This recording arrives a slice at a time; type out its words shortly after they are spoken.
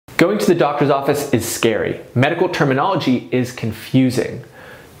Going to the doctor's office is scary. Medical terminology is confusing.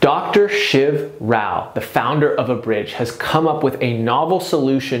 Dr. Shiv Rao, the founder of Abridge, has come up with a novel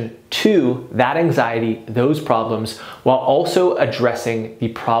solution to that anxiety, those problems, while also addressing the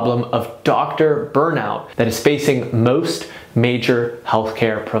problem of doctor burnout that is facing most major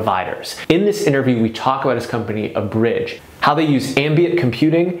healthcare providers. In this interview, we talk about his company, Abridge, how they use ambient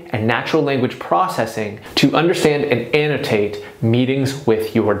computing and natural language processing to understand and annotate meetings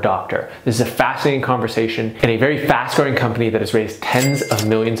with your doctor. This is a fascinating conversation and a very fast-growing company that has raised tens of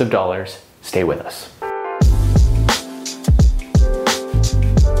millions of dollars. Stay with us.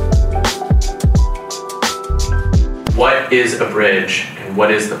 What is Abridge and what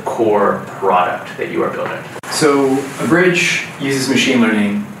is the core product that you are building? So Abridge uses machine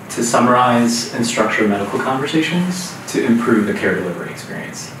learning to summarize and structure medical conversations to improve the care delivery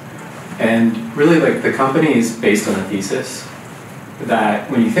experience. And really, the company is based on a thesis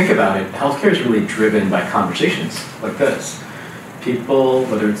that when you think about it, healthcare is really driven by conversations like this. People,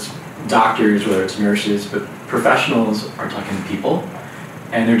 whether it's doctors, whether it's nurses, but professionals are talking to people,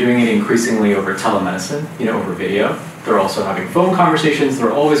 and they're doing it increasingly over telemedicine, over video. They're also having phone conversations.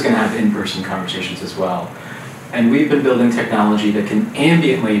 They're always going to have in-person conversations as well. And we've been building technology that can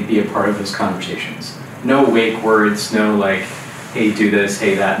ambiently be a part of those conversations. No wake words, no hey, do this,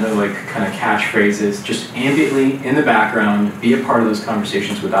 hey, that, no kind of catchphrases, just ambiently in the background, be a part of those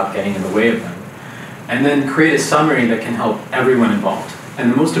conversations without getting in the way of them. And then create a summary that can help everyone involved.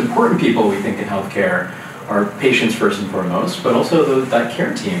 And the most important people we think in healthcare are patients first and foremost, but also that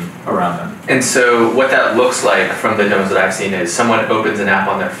care team around them. And so what that looks like from the demos that I've seen is someone opens an app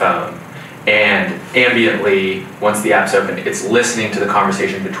on their phone, and ambiently, once the app's open, it's listening to the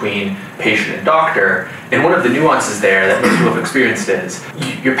conversation between patient and doctor. And one of the nuances there that most people have experienced is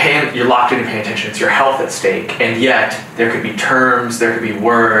you're locked in and paying attention. It's your health at stake, and yet there could be terms, there could be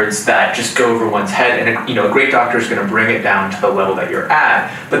words that just go over one's head. And a great doctor is going to bring it down to the level that you're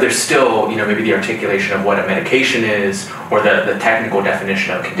at, but there's still maybe the articulation of what a medication is or the technical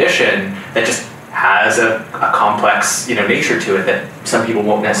definition of condition that just has a complex nature to it that some people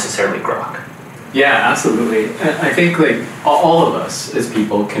won't necessarily grok. Yeah, absolutely. And I think all of us as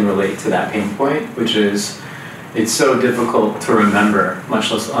people can relate to that pain point, which is it's so difficult to remember,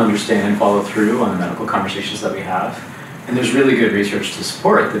 much less understand and follow through on the medical conversations that we have. And there's really good research to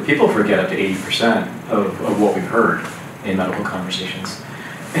support that people forget up to 80% of what we've heard in medical conversations.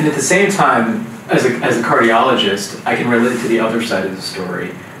 And at the same time, as a cardiologist, I can relate to the other side of the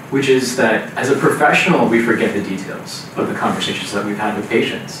story, which is that as a professional, we forget the details of the conversations that we've had with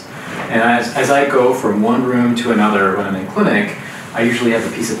patients. And as I go from one room to another when I'm in clinic, I usually have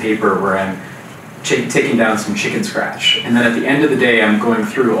a piece of paper where I'm taking down some chicken scratch. And then at the end of the day, I'm going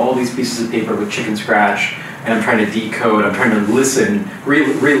through all these pieces of paper with chicken scratch, and I'm trying to decode, I'm trying to listen,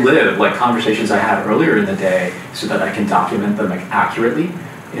 relive conversations I had earlier in the day so that I can document them accurately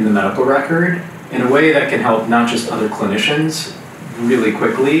in the medical record in a way that can help not just other clinicians really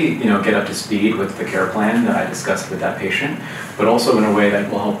quickly, get up to speed with the care plan that I discussed with that patient, but also in a way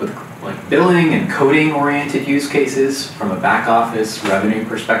that will help with billing and coding oriented use cases from a back office revenue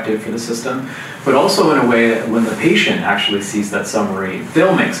perspective for the system, but also in a way that when the patient actually sees that summary,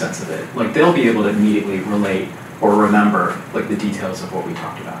 they'll make sense of it. They'll be able to immediately relate or remember the details of what we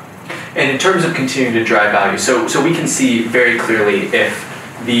talked about. And in terms of continuing to drive value, so we can see very clearly if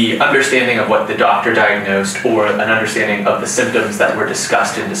the understanding of what the doctor diagnosed or an understanding of the symptoms that were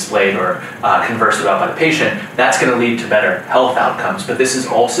discussed and displayed or conversed about by the patient, that's going to lead to better health outcomes. But this is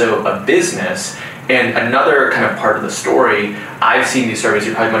also a business. And another kind of part of the story, I've seen these surveys,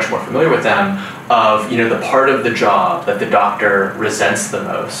 you're probably much more familiar with them, of the part of the job that the doctor resents the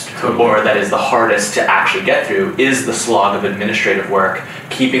most or that is the hardest to actually get through is the slog of administrative work,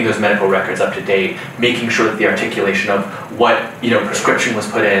 keeping those medical records up to date, making sure that the articulation of what prescription was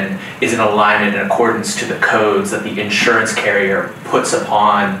put in is in alignment in accordance to the codes that the insurance carrier puts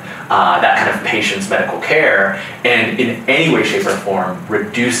upon that kind of patient's medical care, and in any way, shape, or form,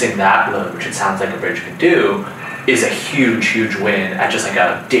 reducing that load, which it sounds like Abridge could do, is a huge, huge win at just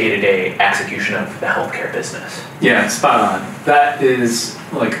a day-to-day execution of the healthcare business. Yeah, spot on. That is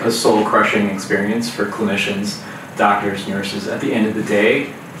a soul-crushing experience for clinicians, doctors, nurses. At the end of the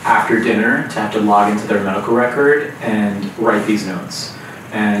day, after dinner, to have to log into their medical record and write these notes.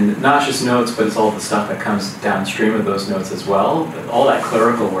 And not just notes, but it's all the stuff that comes downstream of those notes as well. But all that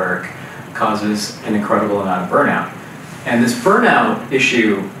clerical work causes an incredible amount of burnout. And this burnout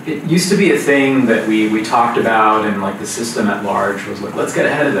issue, it used to be a thing that we talked about, and the system at large was let's get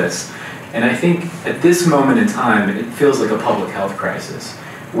ahead of this. And I think at this moment in time, it feels like a public health crisis,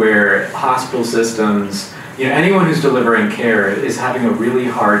 where hospital systems, anyone who's delivering care is having a really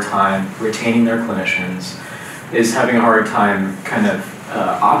hard time retaining their clinicians, is having a hard time kind of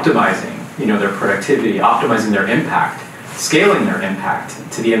optimizing, their productivity, optimizing their impact, scaling their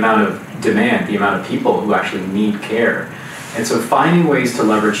impact to the amount of demand, the amount of people who actually need care. And so finding ways to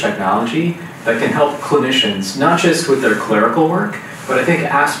leverage technology that can help clinicians, not just with their clerical work, but I think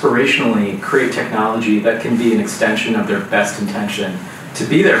aspirationally create technology that can be an extension of their best intention to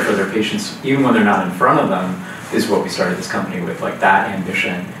be there for their patients, even when they're not in front of them, is what we started this company with, like that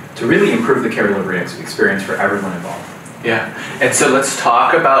ambition to really improve the care delivery experience for everyone involved. Yeah, and so let's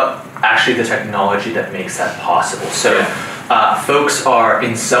talk about actually the technology that makes that possible. So folks are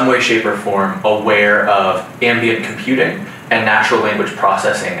in some way, shape, or form aware of ambient computing and natural language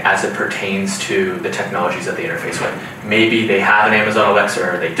processing as it pertains to the technologies that they interface with. Maybe they have an Amazon Alexa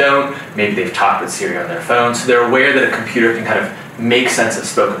or they don't. Maybe they've talked with Siri on their phone. So they're aware that a computer can kind of make sense of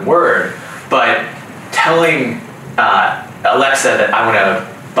spoken word, but telling Alexa that I want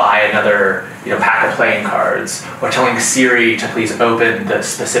to buy another pack of playing cards, or telling Siri to please open the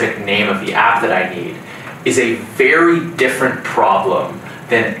specific name of the app that I need, is a very different problem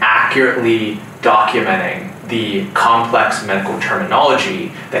than accurately documenting the complex medical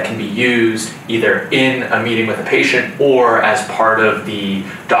terminology that can be used either in a meeting with a patient or as part of the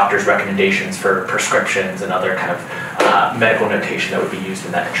doctor's recommendations for prescriptions and other kind of medical notation that would be used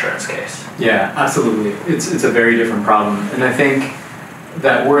in that insurance case. Yeah, absolutely. It's a very different problem. And I think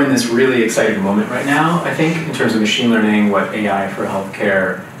that we're in this really exciting moment right now, I think, in terms of machine learning, what AI for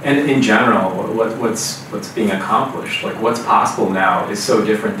healthcare, and in general, what's being accomplished. Like what's possible now is so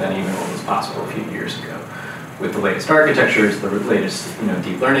different than even what was possible a few years ago with the latest architectures, the latest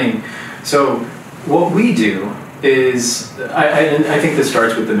deep learning. So what we do is, I think this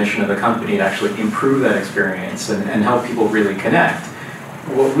starts with the mission of the company to actually improve that experience and help people really connect.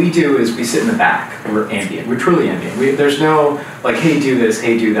 What we do is we sit in the back. We're ambient. We're truly ambient. There's no like, hey, do this,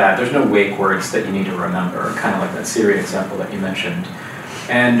 hey, do that. There's no wake words that you need to remember, kind of like that Siri example that you mentioned.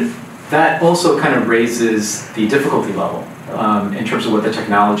 And that also kind of raises the difficulty level in terms of what the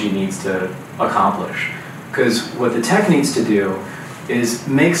technology needs to accomplish. Because what the tech needs to do is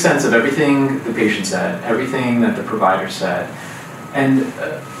make sense of everything the patient said, everything that the provider said, and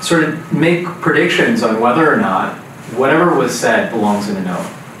sort of make predictions on whether or not whatever was said belongs in a note.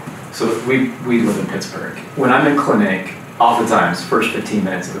 So we live in Pittsburgh. When I'm in clinic, oftentimes, first 15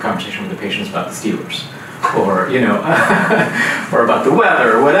 minutes of the conversation with the patient is about the Steelers, or or about the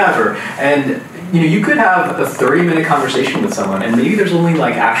weather, or whatever. And you could have a 30-minute conversation with someone, and maybe there's only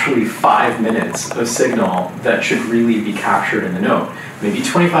like actually 5 minutes of signal that should really be captured in the note. Maybe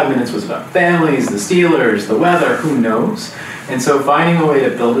 25 minutes was about families, the Steelers, the weather, who knows? And so finding a way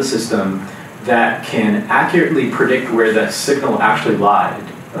to build a system that can accurately predict where the signal actually lied,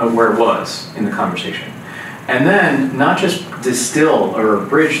 where it was in the conversation. And then not just distill or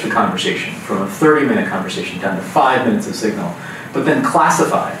bridge the conversation from a 30-minute conversation down to 5 minutes of signal, but then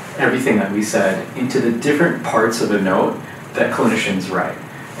classify everything that we said into the different parts of a note that clinicians write.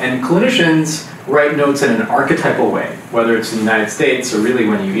 And clinicians write notes in an archetypal way, whether it's in the United States or really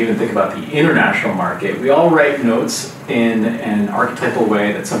when you even think about the international market, we all write notes in an archetypal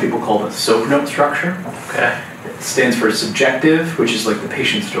way that some people call the SOAP note structure. Okay. It stands for subjective, which is like the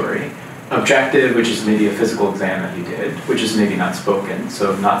patient story. Objective, which is maybe a physical exam that you did, which is maybe not spoken,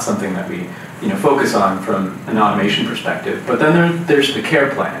 so not something that we focus on from an automation perspective. But then there's the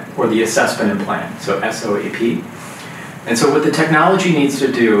care plan, or the assessment and plan, so SOAP. And so what the technology needs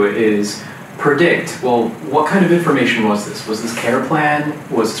to do is predict, well, what kind of information was this? Was this care plan?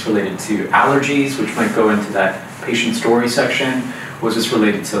 Was this related to allergies, which might go into that patient story section? Was this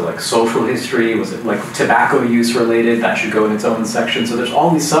related to like social history? Was it like tobacco use related? That should go in its own section. So there's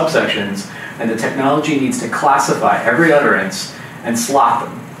all these subsections, and the technology needs to classify every utterance and slot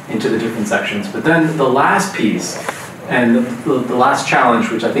them into the different sections. But then the last piece, and the last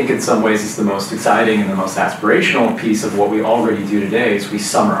challenge, which I think in some ways is the most exciting and the most aspirational piece of what we already do today, is we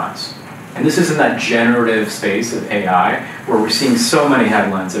summarize. And this is in that generative space of AI, where we're seeing so many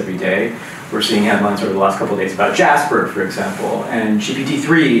headlines every day. We're seeing headlines over the last couple of days about Jasper, for example, and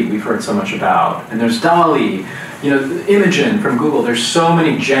GPT-3 we've heard so much about. And there's DALL-E, Imagen from Google. There's so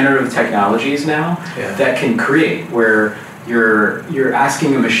many generative technologies now that can create, where you're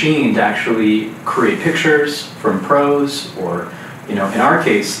asking a machine to actually create pictures from prose, or in our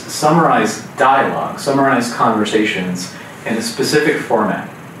case, summarize dialogue, summarize conversations in a specific format.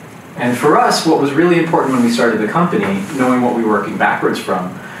 And for us, what was really important when we started the company, knowing what we were working backwards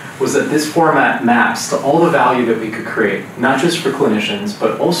from, was that this format maps to all the value that we could create, not just for clinicians,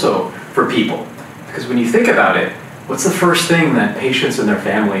 but also for people. Because when you think about it, what's the first thing that patients and their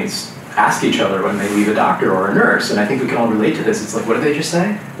families ask each other when they leave a doctor or a nurse, and I think we can all relate to this. It's like, what did they just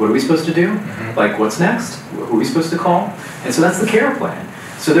say? What are we supposed to do? Like, what's next? Who are we supposed to call? And so that's the care plan.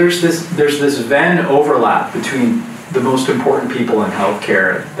 So there's this Venn overlap between the most important people in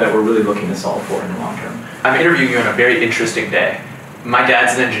healthcare that we're really looking to solve for in the long term. I'm interviewing you on a very interesting day. My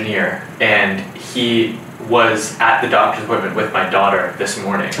dad's an engineer, and he was at the doctor's appointment with my daughter this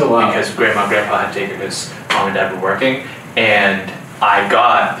morning because grandma and grandpa had taken his mom and dad were working, and I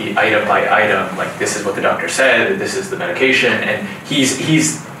got the item by item, like this is what the doctor said, this is the medication, and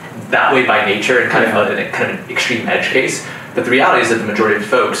he's that way by nature and kind of an extreme edge case. But the reality is that the majority of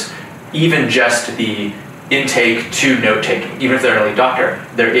folks, even just the intake to note taking, even if they're an early doctor,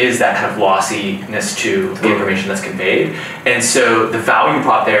 there is that kind of lossiness to the information that's conveyed. And so the value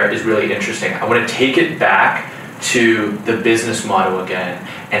prop there is really interesting. I want to take it back to the business model again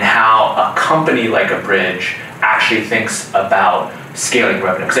and how a company like Abridge actually thinks about scaling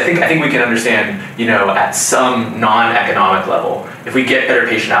revenue. Because I think we can understand, at some non-economic level, if we get better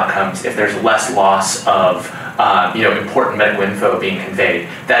patient outcomes, if there's less loss of important medical info being conveyed,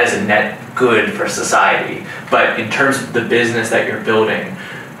 that is a net good for society. But in terms of the business that you're building,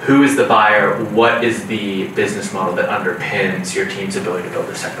 who is the buyer? What is the business model that underpins your team's ability to build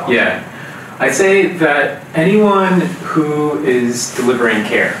this technology? Yeah, I'd say that anyone who is delivering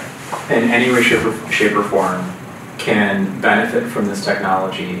care in any way, shape, or form can benefit from this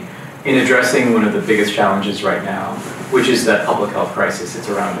technology in addressing one of the biggest challenges right now, which is that public health crisis. It's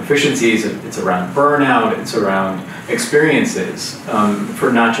around efficiencies, it's around burnout, it's around experiences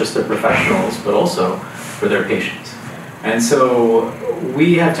for not just the professionals, but also for their patients. And so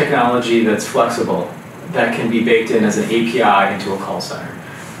we have technology that's flexible, that can be baked in as an API into a call center,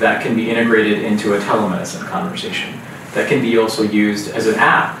 that can be integrated into a telemedicine conversation, that can be also used as an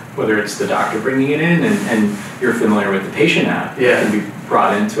app, whether it's the doctor bringing it in and you're familiar with the patient app, it can be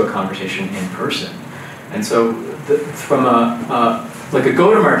brought into a conversation in person. And so from a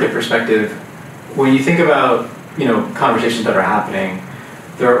go-to-market perspective, when you think about conversations that are happening,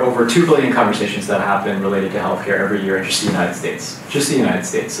 there are over 2 billion conversations that happen related to healthcare every year in just the United States. Just the United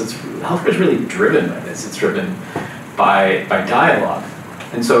States. So healthcare is really driven by this. It's driven by dialogue.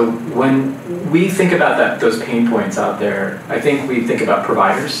 And so when we think about those pain points out there, I think we think about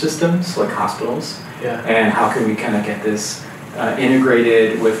provider systems like hospitals, and how can we kind of get this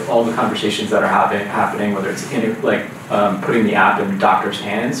integrated with all the conversations that are happening, whether it's putting the app in doctors'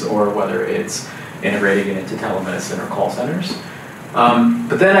 hands or whether it's integrating it into telemedicine or call centers.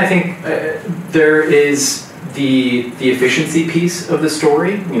 But then I think there is the efficiency piece of the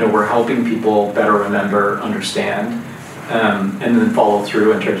story. We're helping people better remember, understand, and then follow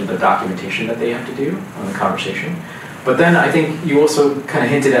through in terms of the documentation that they have to do on the conversation. But then I think you also kind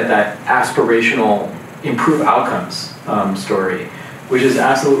of hinted at that aspirational improve outcomes story, which is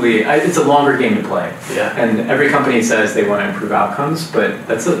absolutely, it's a longer game to play. Yeah. And every company says they want to improve outcomes, but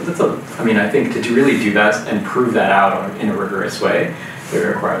I think to really do that and prove that out in a rigorous way, it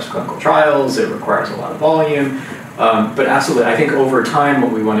requires clinical trials, it requires a lot of volume. But absolutely, I think over time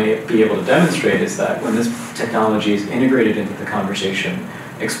what we want to be able to demonstrate is that when this technology is integrated into the conversation,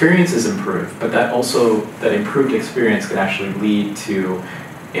 experience is improved, but that improved experience can actually lead to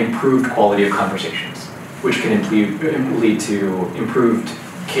improved quality of conversations, which can lead to improved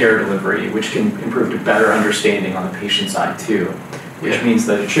care delivery, which can improve to better understanding on the patient side too, which means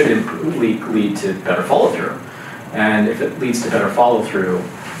that it should lead to better follow-through. And if it leads to better follow-through,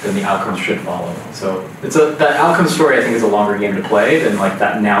 then the outcomes should follow. So that outcome story, I think, is a longer game to play than like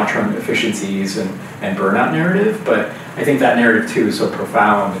that now-term efficiencies and burnout narrative. But I think that narrative too is so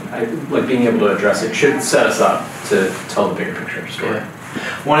profound. Like being able to address it should set us up to tell the bigger picture story. Yeah.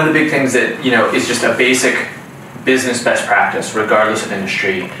 One of the big things that is just a basic business best practice, regardless of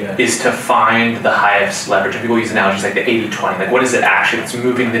industry, is to find the highest leverage. And people use analogies like the 80-20. Like, what is it actually that's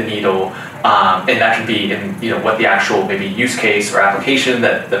moving the needle? And that can be in what the actual maybe use case or application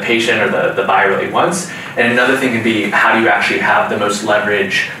that the patient or the buyer really wants. And another thing can be how do you actually have the most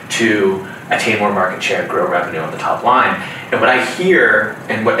leverage to attain more market share, grow revenue on the top line. And what I hear,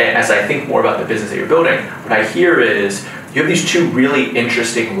 as I think more about the business that you're building, what I hear is you have these two really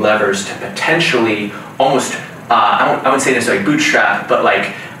interesting levers to potentially almost, I wouldn't say necessarily bootstrap, but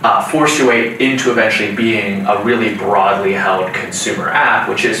force your way into eventually being a really broadly held consumer app,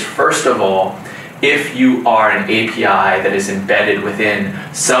 which is, first of all, if you are an API that is embedded within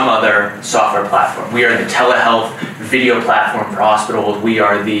some other software platform. We are the telehealth video platform for hospitals. We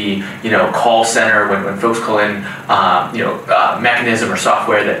are the call center when folks call in mechanism or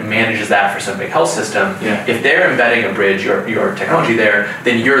software that manages that for some big health system. Yeah. If they're embedding Abridge, your technology there,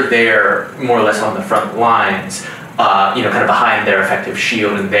 then you're there more or less on the front lines kind of behind their effective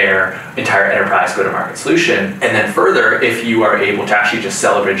shield and their entire enterprise go-to-market solution. And then further, if you are able to actually just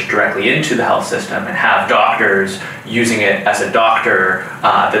sell a bridge directly into the health system and have doctors using it as a doctor,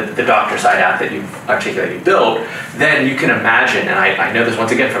 the doctor side app that you've articulated built, then you can imagine, and I know this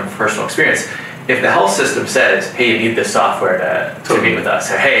once again from personal experience, if the health system says, hey, you need this software to meet with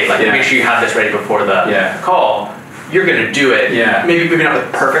us, or hey, make sure you have this ready before the call, you're going to do it, maybe not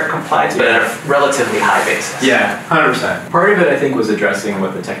with perfect compliance, but at a relatively high basis. Yeah, 100%. Part of it, I think, was addressing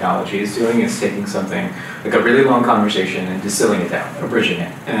what the technology is doing, is taking something like a really long conversation and distilling it down, abridging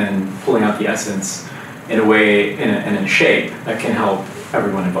it, and pulling out the essence in a way, in a shape that can help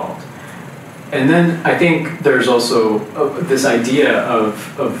everyone involved. And then I think there's also this idea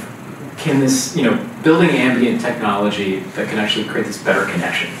of can this, building ambient technology that can actually create this better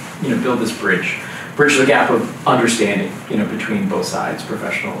connection, build this bridge the gap of understanding, between both sides,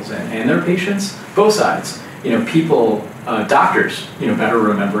 professionals and their patients, both sides, people, doctors, better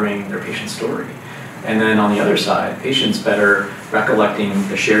remembering their patient's story. And then on the other side, patients better recollecting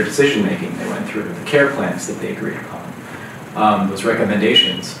the shared decision-making they went through, the care plans that they agreed upon, those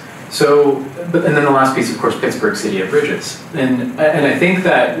recommendations. So, and then the last piece, of course, Pittsburgh City of Bridges. And I think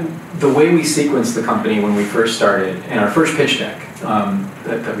that the way we sequenced the company when we first started, in our first pitch deck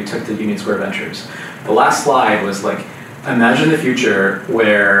that we took to Union Square Ventures, the last slide was like, imagine the future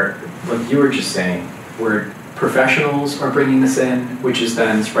where, like you were just saying, where professionals are bringing this in, which is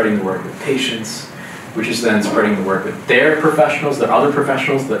then spreading the word with patients, which is then spreading the word with their professionals, their other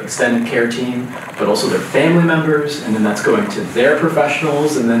professionals, the extended care team, but also their family members, and then that's going to their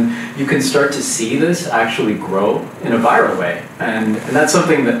professionals, and then you can start to see this actually grow in a viral way. And that's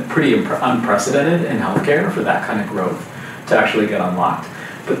something that pretty unprecedented in healthcare for that kind of growth to actually get unlocked.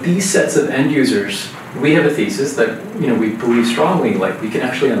 But these sets of end users, we have a thesis that we believe strongly, like we can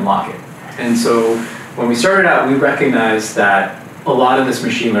actually unlock it. And so when we started out, we recognized that a lot of this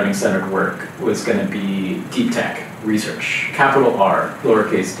machine learning centered work was going to be deep tech research, capital R,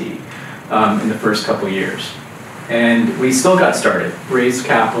 lowercase d, in the first couple years. And we still got started, raised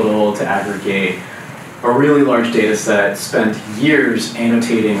capital to aggregate a really large data set, spent years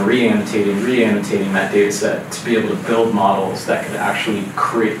annotating, re-annotating that data set to be able to build models that could actually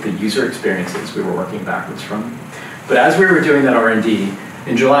create the user experiences we were working backwards from. But as we were doing that R&D,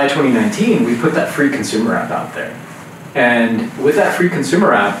 in July 2019, we put that free consumer app out there. And with that free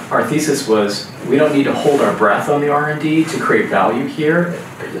consumer app, our thesis was we don't need to hold our breath on the R&D to create value here,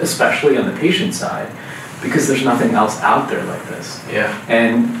 especially on the patient side, because there's nothing else out there like this. Yeah.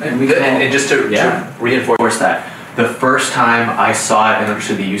 And we can and just to reinforce that, the first time I saw it and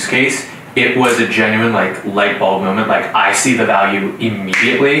understood the use case, it was a genuine light bulb moment. Like, I see the value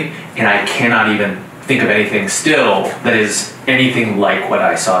immediately, and I cannot even think of anything still that is anything like what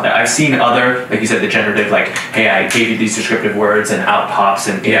I saw there. I've seen other, like you said, the generative, hey, I gave you these descriptive words and out pops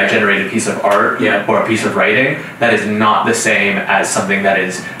an AI-generated piece of art or a piece of writing. That is not the same as something that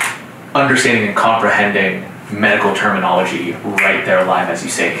is understanding and comprehending medical terminology right there live, as you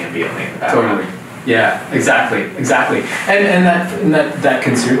say, ambiently in the background. Totally. Yeah, exactly. And that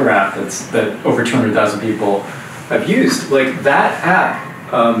consumer app that over 200,000 people have used, like that app,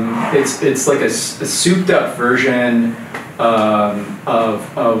 it's like a souped up version of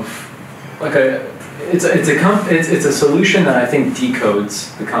like it's a solution that I think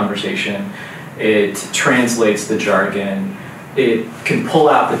decodes the conversation. It translates the jargon. It can pull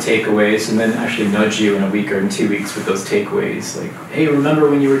out the takeaways and then actually nudge you in a week or in 2 weeks with those takeaways. Like, hey, remember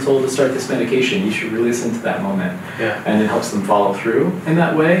when you were told to start this medication? You should really listen to that moment. Yeah. And it helps them follow through in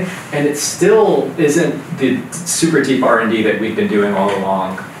that way. And it still isn't the super deep R&D that we've been doing all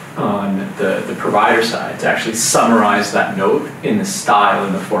along on the provider side to actually summarize that note in the style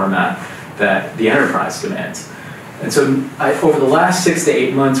and the format that the enterprise demands. And so over the last 6 to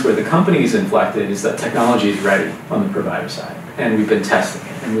 8 months, where the company's inflected is that technology is ready on the provider side. And we've been testing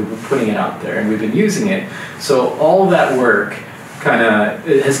it, and we've been putting it out there, and we've been using it. So all of that work kind of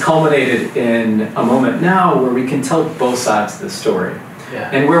has culminated in a moment now where we can tell both sides of the story. Yeah.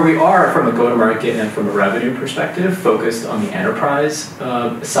 And where we are from a go-to-market and from a revenue perspective, focused on the enterprise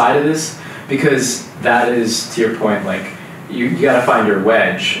side of this, because that is, to your point, like, you got to find your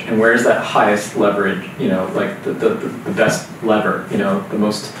wedge, and where's that highest leverage, like the best lever, the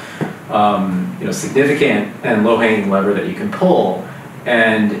most significant and low-hanging lever that you can pull.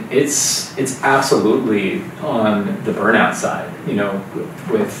 And it's absolutely on the burnout side,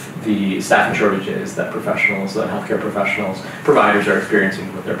 with the staffing shortages that healthcare professionals, providers are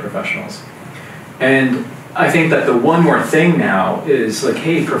experiencing with their professionals. And I think that the one more thing now is like,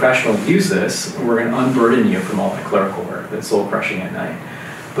 hey, professional, use this, and we're going to unburden you from all that clerical work, that soul crushing at night.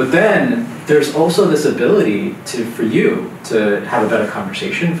 But then there's also this ability for you to have a better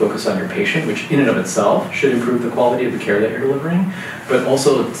conversation, focus on your patient, which in and of itself should improve the quality of the care that you're delivering, but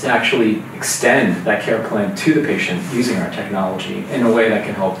also to actually extend that care plan to the patient using our technology in a way that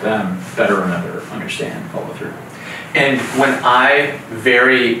can help them better remember, understand, follow through. And when I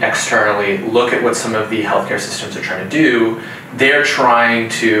very externally look at what some of the healthcare systems are trying to do, they're trying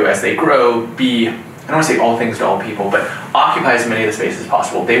to, as they grow, be, I don't want to say all things to all people, but occupy as many of the spaces as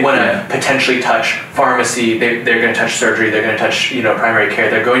possible. They want to potentially touch pharmacy, they're going to touch surgery, they're going to touch primary care,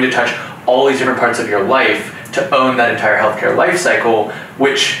 they're going to touch all these different parts of your life to own that entire healthcare life cycle,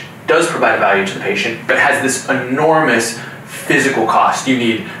 which does provide value to the patient, but has this enormous physical cost. You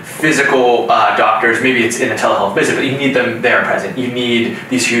need physical doctors, maybe it's in a telehealth visit, but you need them there present. You need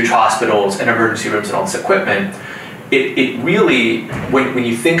these huge hospitals and emergency rooms and all this equipment. It really, when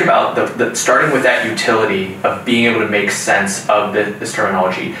you think about the starting with that utility of being able to make sense of this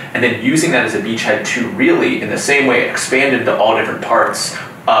terminology, and then using that as a beachhead to really, in the same way, expand into all different parts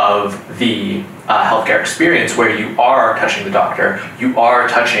of the healthcare experience, where you are touching the doctor, you are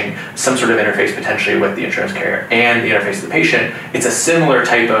touching some sort of interface potentially with the insurance carrier and the interface of the patient. It's a similar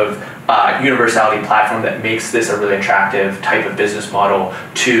type of universality platform that makes this a really attractive type of business model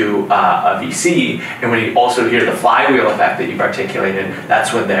to a VC. And when you also hear the flywheel effect that you've articulated,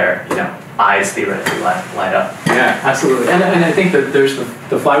 that's when their eyes theoretically light up. Yeah, absolutely. And I think that there's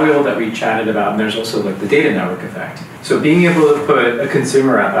the flywheel that we chatted about, and there's also like the data network effect. So being able to put a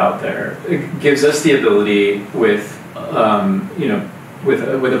consumer app out there, it gives us the ability with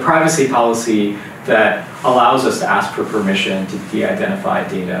with a privacy policy that allows us to ask for permission to de-identify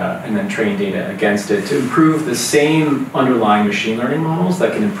data and then train data against it to improve the same underlying machine learning models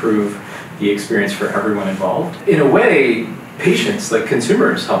that can improve the experience for everyone involved. In a way, patients, like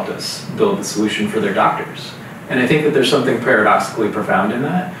consumers, helped us build the solution for their doctors. And I think that there's something paradoxically profound in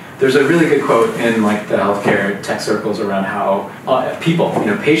that. There's a really good quote in like the healthcare tech circles around how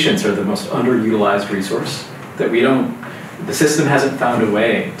patients are the most underutilized resource that the system hasn't found a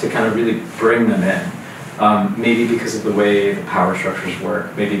way to kind of really bring them in. Maybe because of the way the power structures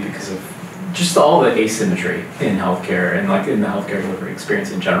work, maybe because of just all the asymmetry in healthcare and like in the healthcare delivery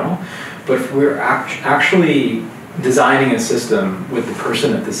experience in general. But if we're actually designing a system with the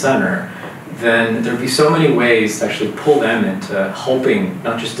person at the center, then there'd be so many ways to actually pull them into helping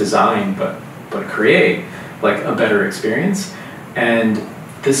not just design but create like a better experience. And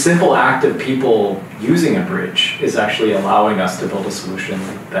the simple act of people using a bridge is actually allowing us to build a solution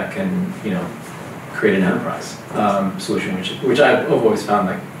that can create an enterprise solution, which I've always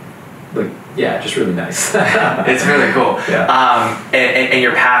found just really nice. It's really cool. Yeah. And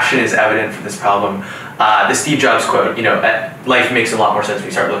your passion is evident for this problem. The Steve Jobs quote, life makes a lot more sense when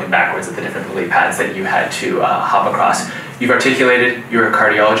you start looking backwards at the different lily paths that you had to hop across. You've articulated, you're a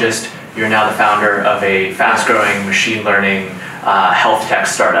cardiologist, you're now the founder of a fast-growing machine learning health tech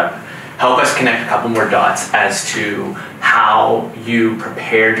startup. Help us connect a couple more dots as to how you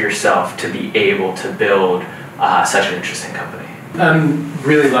prepared yourself to be able to build such an interesting company. I'm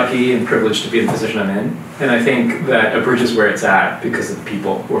really lucky and privileged to be in the position I'm in, and I think that a bridge is where it's at because of the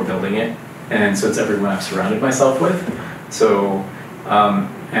people who are building it, and so it's everyone I've surrounded myself with. So,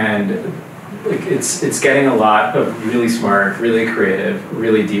 it's getting a lot of really smart, really creative,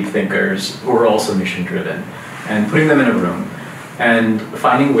 really deep thinkers who are also mission driven, and putting them in a room and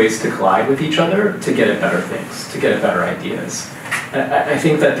finding ways to collide with each other to get at better things, to get at better ideas. I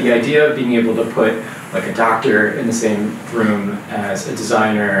think that the idea of being able to put like a doctor in the same room as a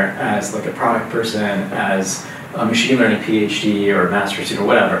designer, as like a product person, as a machine learning PhD or a master's student or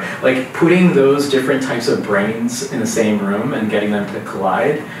whatever, like putting those different types of brains in the same room and getting them to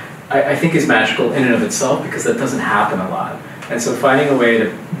collide, I think is magical in and of itself because that doesn't happen a lot. And so finding a way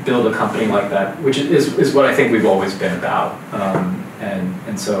to build a company like that, which is what I think we've always been about.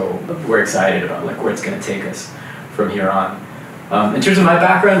 And so we're excited about like where it's going to take us from here on. In terms of my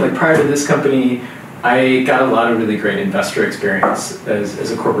background, like prior to this company, I got a lot of really great investor experience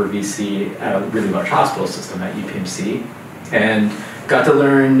as a corporate VC at a really large hospital system at UPMC, and got to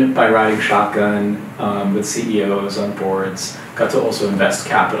learn by riding shotgun with CEOs on boards, got to also invest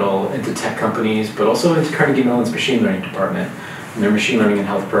capital into tech companies, but also into Carnegie Mellon's machine learning department. In their machine learning and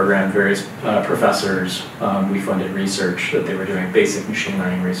health program, various professors, we funded research that they were doing, basic machine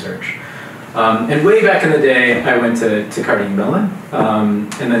learning research. And way back in the day, I went to Carnegie Mellon,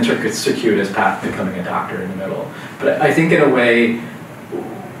 and then took a circuitous path becoming a doctor in the middle. But I think in a way,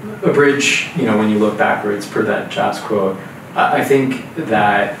 a bridge, when you look backwards per that Jobs quote, I think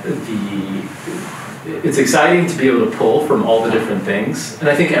that it's exciting to be able to pull from all the different things, and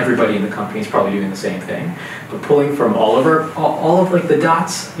I think everybody in the company is probably doing the same thing. But pulling from all of like the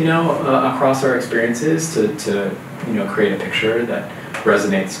dots, across our experiences to create a picture that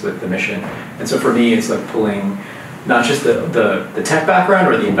resonates with the mission. And so for me, it's like pulling not just the tech background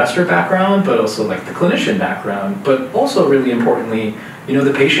or the investor background, but also like the clinician background, but also really importantly,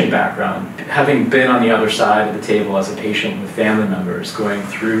 the patient background, having been on the other side of the table as a patient with family members going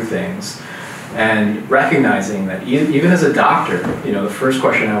through things, and recognizing that even as a doctor, the first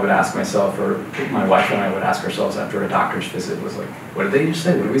question I would ask myself, or my wife and I would ask ourselves after a doctor's visit, was like, what did they just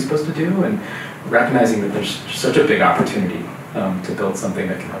say? What are we supposed to do? And recognizing that there's such a big opportunity to build something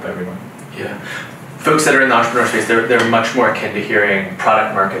that can help everyone. Yeah. Folks that are in the entrepreneur space, they're much more akin to hearing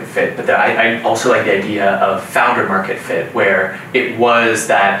product market fit, but I also like the idea of founder market fit, where it was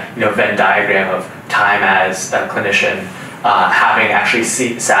that Venn diagram of time as a clinician, having actually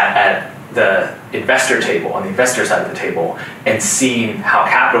sat at the investor table, on the investor side of the table, and seeing how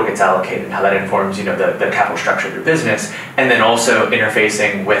capital gets allocated and how that informs the capital structure of your business, and then also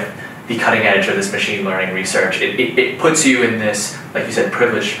interfacing with the cutting edge of this machine learning research. It puts you in this, like you said,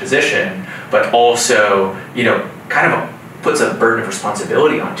 privileged position, but also kind of puts a burden of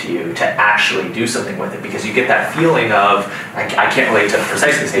responsibility onto you to actually do something with it, because you get that feeling of, I can't relate to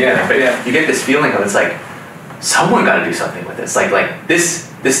precisely the same thing, but you get this feeling of, it's like, someone got to do something with this. Like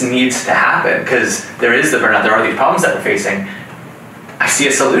this needs to happen, because there is the burnout. There are these problems that we're facing. I see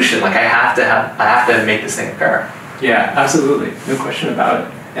a solution. Like I have to make this thing occur. Yeah, absolutely, no question about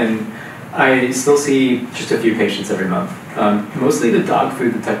it. And I still see just a few patients every month, mostly to dog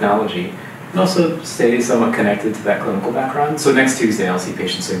food the technology, and also stay somewhat connected to that clinical background. So next Tuesday, I'll see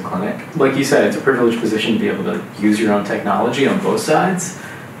patients in clinic. Like you said, it's a privileged position to be able to use your own technology on both sides,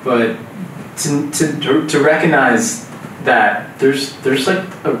 but to recognize that there's like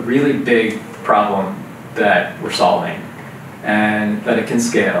a really big problem that we're solving, and that it can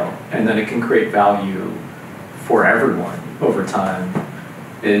scale, and that it can create value for everyone over time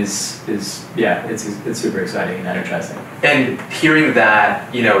is super exciting and energizing. And hearing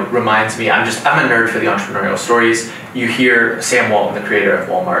that, reminds me, I'm a nerd for the entrepreneurial stories. You hear Sam Walton, the creator of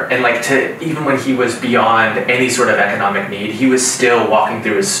Walmart, and even when he was beyond any sort of economic need, he was still walking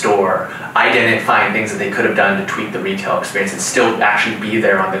through his store, identifying things that they could have done to tweak the retail experience and still actually be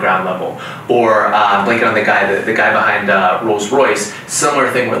there on the ground level. Or blanking on the guy behind Rolls Royce,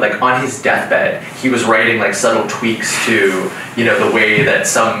 similar thing where like on his deathbed, he was writing like subtle tweaks to the way that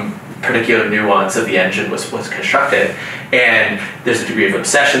some particular nuance of the engine was constructed. And there's a degree of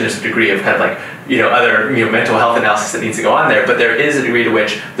obsession, there's a degree of kind of like other mental health analysis that needs to go on there, but there is a degree to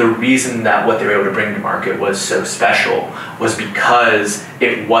which the reason that what they were able to bring to market was so special was because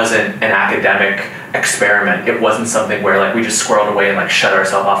it wasn't an academic experiment. It wasn't something where like we just squirreled away and like shut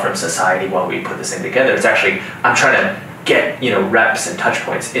ourselves off from society while we put this thing together. It's actually, I'm trying to get reps and touch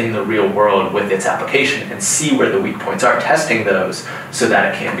points in the real world with its application and see where the weak points are, testing those so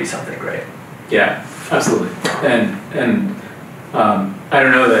that it can be something great. Yeah, absolutely. And I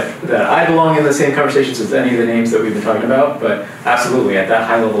don't know that I belong in the same conversations as any of the names that we've been talking about, but absolutely at that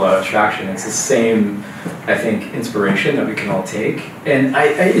high level of abstraction, it's the same, I think, inspiration that we can all take. And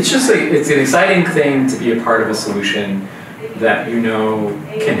it's just like, it's an exciting thing to be a part of a solution that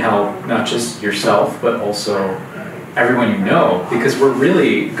can help not just yourself, but also everyone because we're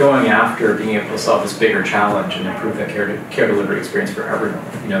really going after being able to solve this bigger challenge and improve that care delivery experience for everyone,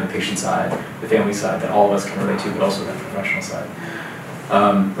 the patient side, the family side that all of us can relate to, but also the professional side.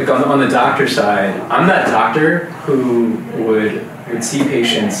 Like on the doctor side, I'm that doctor who would see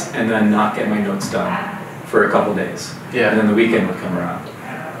patients and then not get my notes done for a couple days. Yeah. And then the weekend would come around.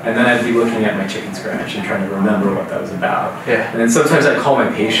 And then I'd be looking at my chicken scratch and trying to remember what that was about. Yeah. And then sometimes I'd call my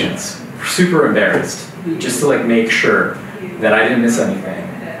patients, super embarrassed, just to like make sure that I didn't miss anything.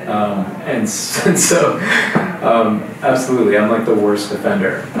 And so absolutely, I'm like the worst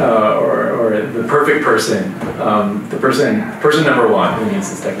offender, or the perfect person, the person number one who needs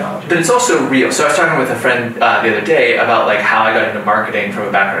this technology. But it's also real. So I was talking with a friend the other day about like how I got into marketing from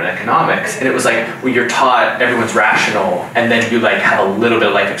a background in economics, and it was like, well, you're taught everyone's rational, and then you like have a little bit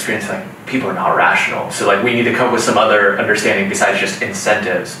of life experience, like people are not rational. So like we need to come up with some other understanding besides just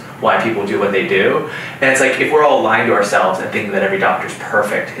incentives why people do what they do. And it's like, if we're all lying to ourselves and thinking that every doctor's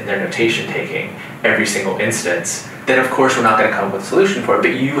perfect in their notation taking every single instance, then of course we're not going to come up with a solution for it.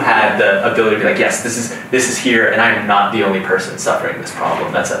 But you had the ability to be like, yes, this is here, and I'm not the only person suffering this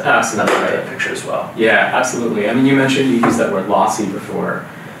problem. That's another part of the picture as well. Yeah, absolutely. I mean, you used that word lossy before,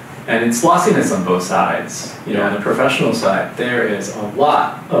 and it's lossiness on both sides. On the professional side, there is a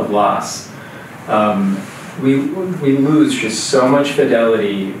lot of loss. We lose just so much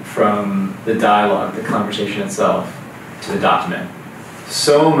fidelity from the dialogue, the conversation itself, to the document.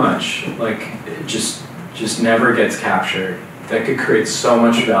 So much, like, it just never gets captured. That could create so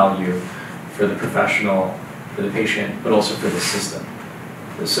much value for the professional, for the patient, but also for the system.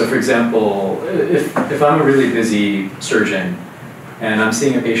 So for example, if I'm a really busy surgeon and I'm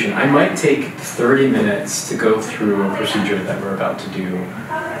seeing a patient, I might take 30 minutes to go through a procedure that we're about to do,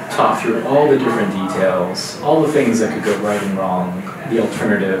 talk through all the different details, all the things that could go right and wrong, the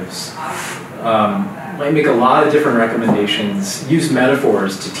alternatives. Might make a lot of different recommendations, use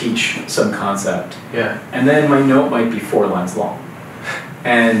metaphors to teach some concept. Yeah. And then my note might be 4 lines long.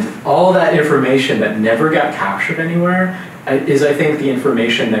 And all that information that never got captured anywhere is, I think, the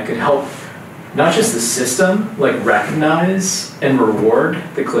information that could help not just the system, like, recognize and reward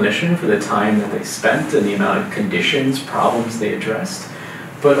the clinician for the time that they spent and the amount of conditions, problems they addressed,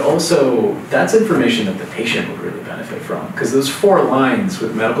 but also that's information that the patient would really benefit from. Because those 4 lines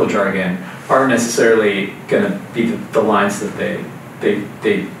with medical jargon aren't necessarily going to be the lines that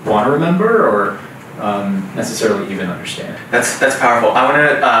they want to remember or necessarily even understand. That's powerful. I want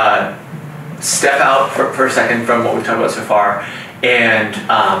to step out for a second from what we've talked about so far. And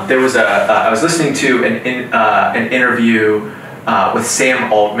there was I was listening to an interview with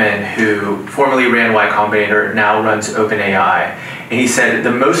Sam Altman, who formerly ran Y Combinator, now runs OpenAI. And he said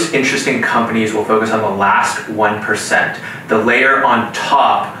the most interesting companies will focus on the last 1%, the layer on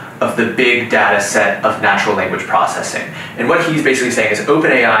top of the big data set of natural language processing. And what he's basically saying is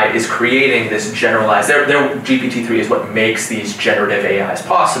OpenAI is creating this generalized, their GPT-3 is what makes these generative AIs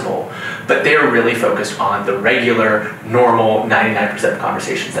possible, but they're really focused on the regular, normal 99% of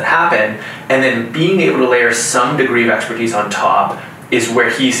conversations that happen, and then being able to layer some degree of expertise on top is where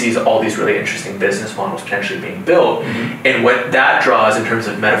he sees all these really interesting business models potentially being built. Mm-hmm. And what that draws in terms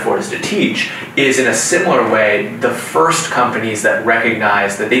of metaphors to teach is, in a similar way, the first companies that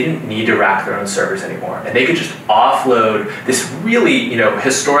recognized that they didn't need to rack their own servers anymore, and they could just offload this really,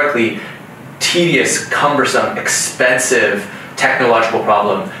 historically tedious, cumbersome, expensive technological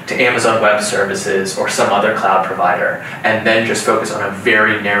problem to Amazon Web Services or some other cloud provider, and then just focus on a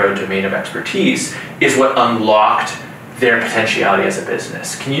very narrow domain of expertise, is what unlocked their potentiality as a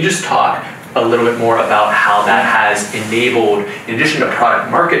business. Can you just talk a little bit more about how that has enabled, in addition to product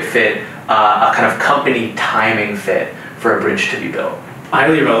market fit, a kind of company timing fit for a bridge to be built?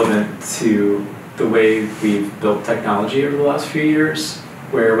 Highly relevant to the way we've built technology over the last few years,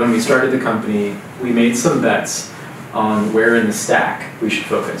 where when we started the company, we made some bets on where in the stack we should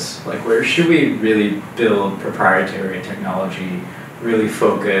focus. Like, where should we really build proprietary technology, really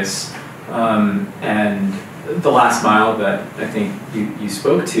focus, and the last mile that I think you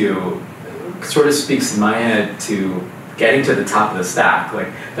spoke to sort of speaks in my head to getting to the top of the stack. Like,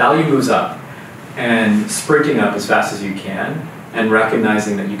 value moves up, and sprinting up as fast as you can and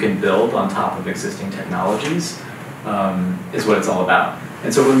recognizing that you can build on top of existing technologies is what it's all about.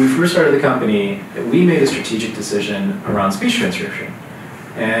 And so when we first started the company, we made a strategic decision around speech transcription.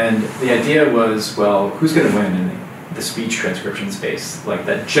 And the idea was, well, who's going to win in the speech transcription space, like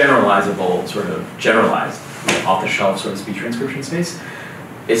that generalizable, sort of generalized, off-the-shelf sort of speech transcription space?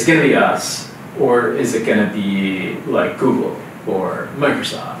 Is it going to be us, or is it going to be like Google or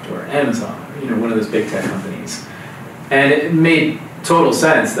Microsoft or Amazon, one of those big tech companies? And it made total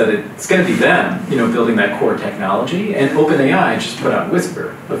sense that it's going to be them, building that core technology. And OpenAI just put out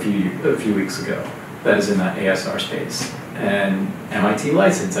Whisper a few weeks ago that is in that ASR space. And MIT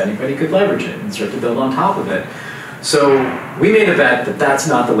license, anybody could leverage it and start to build on top of it. So we made a bet that that's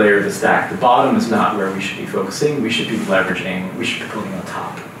not the layer of the stack. The bottom is not where we should be focusing. We should be leveraging, we should be building on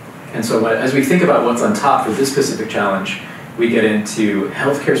top. And so as we think about what's on top for this specific challenge, we get into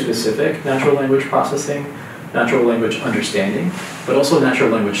healthcare-specific natural language processing, natural language understanding, but also natural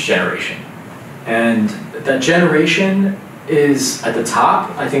language generation. And that generation is at the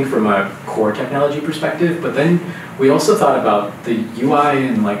top, I think, from a core technology perspective, but then we also thought about the UI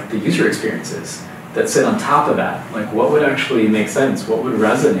and like the user experiences that sit on top of that. Like, what would actually make sense? What would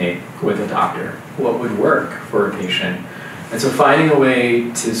resonate with a doctor? What would work for a patient? And so finding a way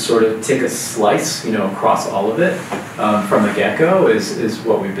to sort of take a slice, across all of it from the get-go is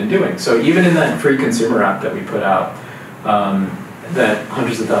what we've been doing. So even in that free consumer app that we put out that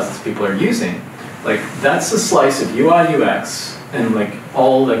hundreds of thousands of people are using, like, that's a slice of UI, UX, and like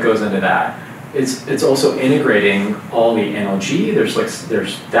all that goes into that. It's also integrating all the NLG. There's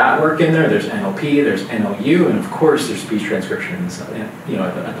that work in there. There's NLP. There's NLU, and of course there's speech transcription,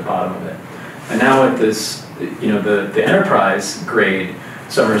 at the bottom of it. And now at this, the enterprise grade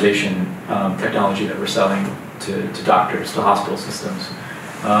summarization technology that we're selling to doctors, to hospital systems,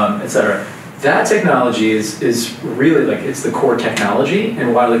 et cetera. that technology is really like, it's the core technology,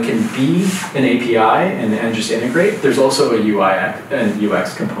 and while it can be an API and just integrate, there's also a UI and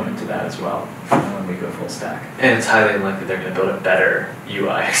UX component to that as well when we go full stack. And it's highly unlikely they're going to build a better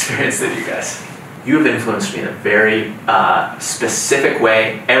UI experience than you guys. You have influenced me in a very specific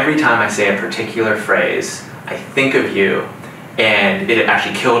way. Every time I say a particular phrase, I think of you, and it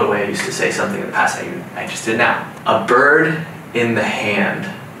actually killed a way I used to say something in the past I just did now. A bird in the hand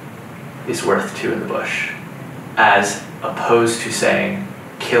is worth two in the bush, as opposed to saying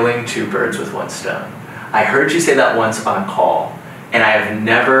killing two birds with one stone. I heard you say that once on a call, and I have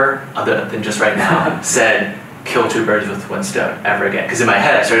never, other than just right now, said kill two birds with one stone ever again. Because in my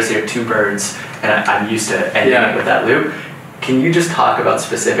head I started to say two birds, and I'm used to ending it with that loop. Can you just talk about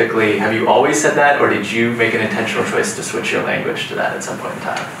specifically, have you always said that, or did you make an intentional choice to switch your language to that at some point in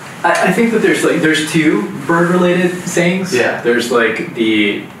time? I think that there's two bird-related sayings. Yeah. There's like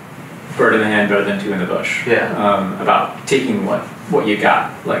the bird in the hand better than two in the bush. Yeah. About taking what you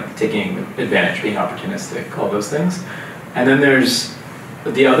got, like taking advantage, being opportunistic, all those things. And then there's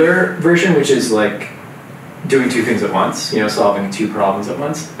the other version, which is like doing two things at once, solving two problems at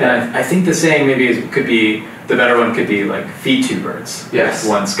once. And I think the saying could be, the better one could be like feed two birds with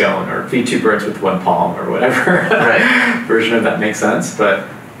one scone, or feed two birds with one palm, or whatever version of that makes sense. But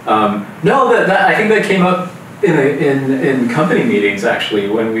no, that I think that came up in company meetings actually,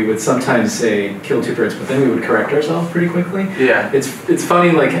 when we would sometimes say kill two birds, but then we would correct ourselves pretty quickly. Yeah. It's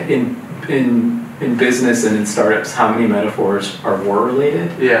funny, like in business and in startups, how many metaphors are war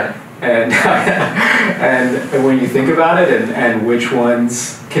related. Yeah. And and when you think about it, and which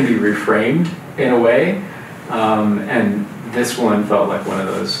ones can be reframed in a way, and this one felt like one of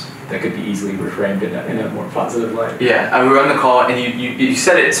those that could be easily reframed in a more positive light. Yeah, we were on the call, and you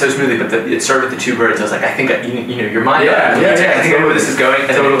said it so smoothly, but it started with the two birds. I was like, I think your mind. I think I know where this is going, and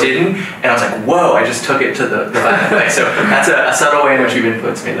then it didn't, and I was like, whoa! I just took it to the violent way. So that's a subtle way in which you've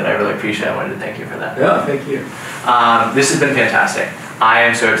influenced me that I really appreciate. I wanted to thank you for that. Yeah, thank you. This has been fantastic. I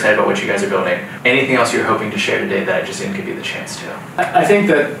am so excited about what you guys are building. Anything else you're hoping to share today that I just didn't give you the chance to? I think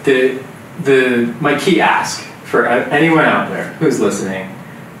that my key ask for anyone out there who's listening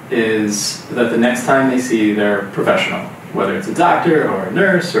is that the next time they see their professional, whether it's a doctor or a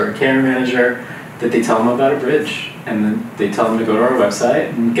nurse or a care manager, that they tell them about a bridge, and then they tell them to go to our website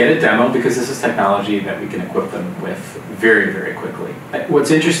and get a demo, because this is technology that we can equip them with very, very quickly. What's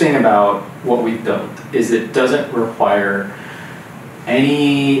interesting about what we've built is it doesn't require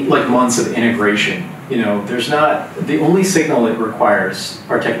any months of integration. There's not, the only signal it requires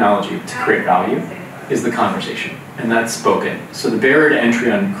our technology to create value is the conversation, and that's spoken. So the barrier to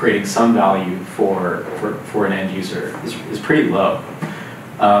entry on creating some value for an end user is pretty low.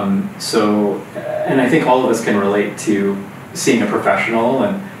 And I think all of us can relate to seeing a professional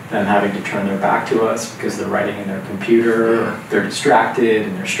and then having to turn their back to us because they're writing in their computer, they're distracted,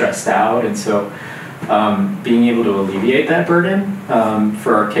 and they're stressed out. And so being able to alleviate that burden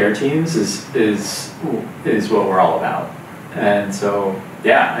for our care teams is what we're all about. And so,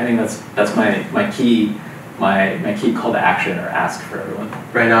 yeah, I think that's my key call to action or ask for everyone.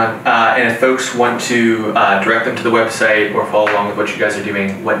 Right on. And if folks want to direct them to the website or follow along with what you guys are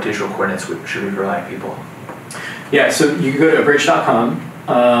doing, what digital coordinates should we provide people? Yeah, so you can go to abridge.com.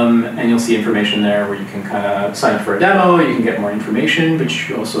 And you'll see information there where you can kind of sign up for a demo, you can get more information, but you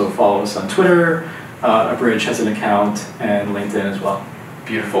should also follow us on Twitter. Abridge has an account, and LinkedIn as well.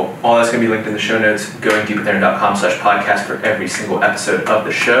 Beautiful. All that's going to be linked in the show notes, goingdeeperthere.com/podcast for every single episode of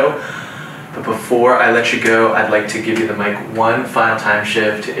the show. But before I let you go, I'd like to give you the mic one final time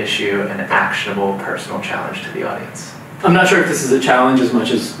shift to issue an actionable personal challenge to the audience. I'm not sure if this is a challenge as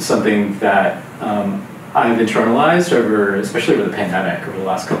much as something that I've internalized especially over the pandemic, over the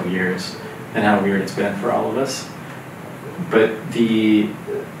last couple of years, and how weird it's been for all of us. But the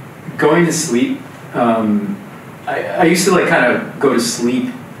going to sleep, I used to kind of go to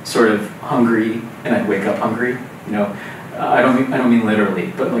sleep sort of hungry, and I'd wake up hungry. I don't mean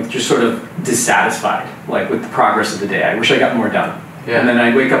literally, but just sort of dissatisfied, with the progress of the day. I wish I got more done. Yeah. And then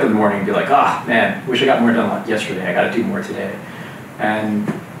I'd wake up in the morning and be like, man, wish I got more done yesterday. I got to do more today. And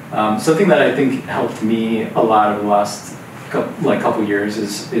something that I think helped me a lot over the last couple years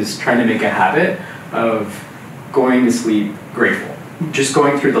is trying to make a habit of going to sleep grateful. Just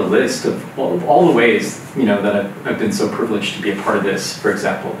going through the list of all the ways that I've been so privileged to be a part of this. For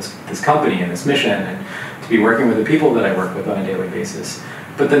example, this company and this mission, and to be working with the people that I work with on a daily basis.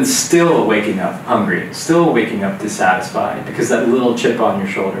 But then still waking up hungry, still waking up dissatisfied, because that little chip on your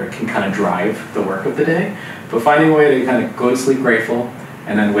shoulder can kind of drive the work of the day. But finding a way to kind of go to sleep grateful,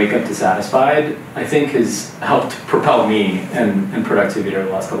 and then wake up dissatisfied, I think has helped propel me and productivity over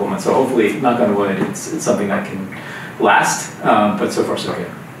the last couple of months. So hopefully, knock on wood, it's something that can last, but so far so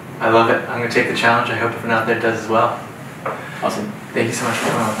good. I love it. I'm going to take the challenge. I hope everyone out there does as well. Awesome. Thank you so much for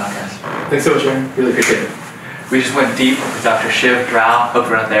coming on the podcast. Thanks so much, Aaron. Really appreciate it. We just went deep with Dr. Shiv Rao. Hope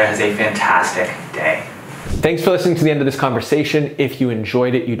everyone out there has a fantastic day. Thanks for listening to the end of this conversation. If you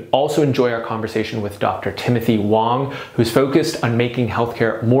enjoyed it, you'd also enjoy our conversation with Dr. Timothy Wong, who's focused on making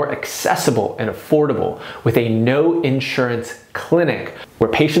healthcare more accessible and affordable with a no insurance clinic where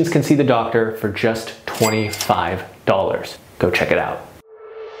patients can see the doctor for just $25. Go check it out.